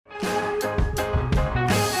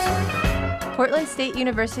Portland State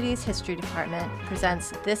University's History Department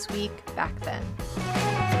presents This Week Back Then.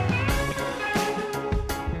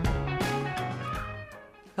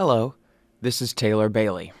 Hello, this is Taylor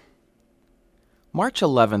Bailey. March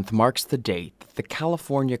 11th marks the date that the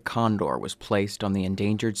California condor was placed on the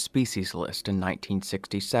endangered species list in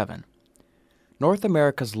 1967. North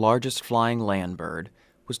America's largest flying land bird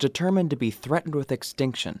was determined to be threatened with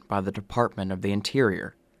extinction by the Department of the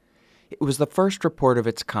Interior. It was the first report of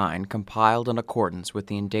its kind compiled in accordance with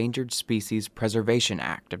the Endangered Species Preservation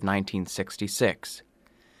Act of 1966.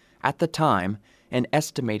 At the time, an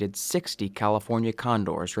estimated 60 California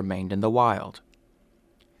condors remained in the wild.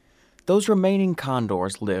 Those remaining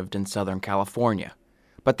condors lived in Southern California,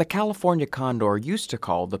 but the California condor used to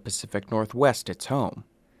call the Pacific Northwest its home.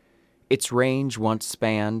 Its range once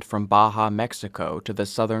spanned from Baja, Mexico to the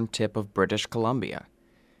southern tip of British Columbia.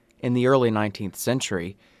 In the early 19th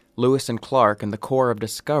century, Lewis and Clark and the Corps of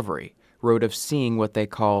Discovery wrote of seeing what they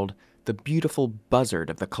called the beautiful buzzard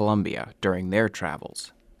of the Columbia during their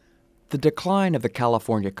travels. The decline of the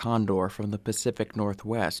California condor from the Pacific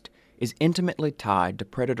Northwest is intimately tied to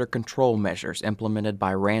predator control measures implemented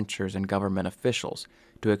by ranchers and government officials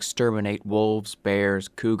to exterminate wolves, bears,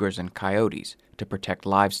 cougars, and coyotes to protect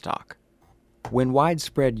livestock. When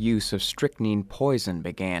widespread use of strychnine poison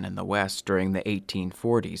began in the West during the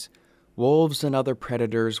 1840s, wolves and other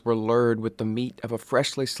predators were lured with the meat of a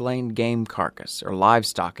freshly slain game carcass or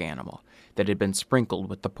livestock animal that had been sprinkled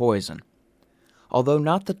with the poison. Although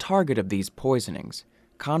not the target of these poisonings,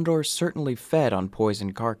 condors certainly fed on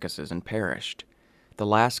poisoned carcasses and perished. The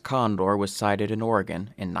last condor was sighted in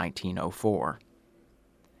Oregon in 1904.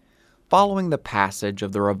 Following the passage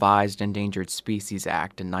of the revised Endangered Species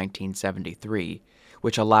Act in 1973,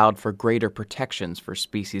 which allowed for greater protections for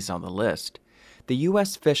species on the list, the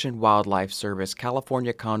U.S. Fish and Wildlife Service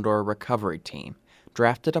California Condor Recovery Team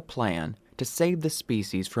drafted a plan to save the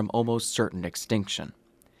species from almost certain extinction.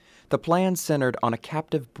 The plan centered on a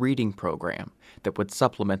captive breeding program that would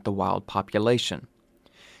supplement the wild population.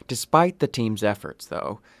 Despite the team's efforts,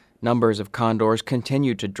 though, numbers of condors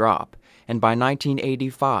continued to drop, and by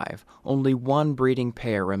 1985, only one breeding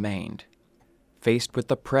pair remained. Faced with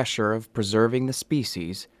the pressure of preserving the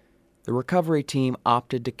species, the recovery team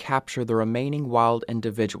opted to capture the remaining wild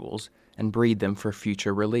individuals and breed them for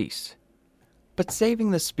future release. But saving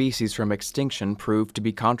the species from extinction proved to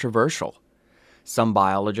be controversial. Some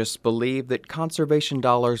biologists believed that conservation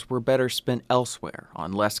dollars were better spent elsewhere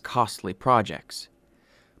on less costly projects.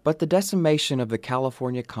 But the decimation of the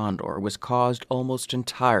California condor was caused almost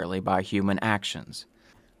entirely by human actions.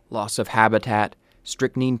 Loss of habitat,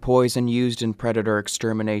 strychnine poison used in predator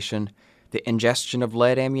extermination, the ingestion of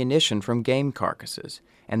lead ammunition from game carcasses,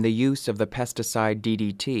 and the use of the pesticide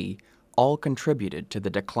DDT all contributed to the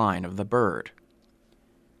decline of the bird.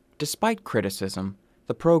 Despite criticism,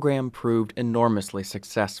 the program proved enormously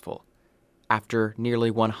successful. After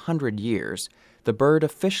nearly 100 years, the bird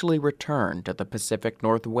officially returned to the Pacific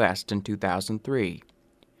Northwest in 2003.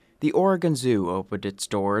 The Oregon Zoo opened its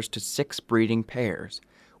doors to 6 breeding pairs,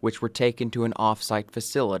 which were taken to an off-site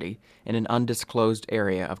facility in an undisclosed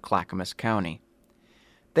area of Clackamas County.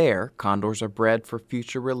 There, condors are bred for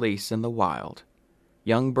future release in the wild.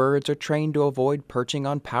 Young birds are trained to avoid perching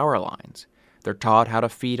on power lines. They're taught how to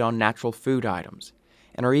feed on natural food items,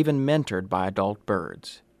 and are even mentored by adult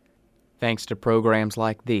birds. Thanks to programs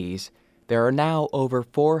like these, there are now over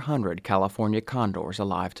 400 California condors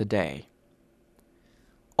alive today.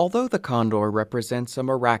 Although the condor represents a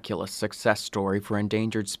miraculous success story for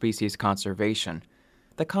endangered species conservation,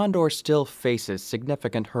 the condor still faces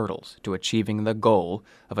significant hurdles to achieving the goal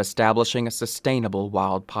of establishing a sustainable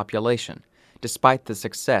wild population, despite the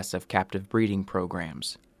success of captive breeding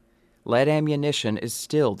programs. Lead ammunition is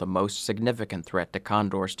still the most significant threat to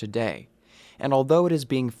condors today, and although it is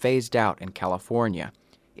being phased out in California,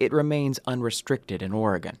 it remains unrestricted in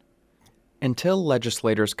Oregon. Until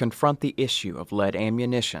legislators confront the issue of lead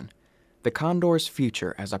ammunition, the condor's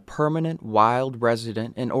future as a permanent wild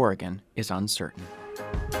resident in Oregon is uncertain.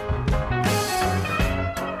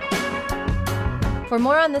 For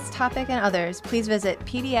more on this topic and others, please visit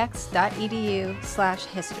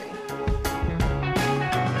pdx.edu/history.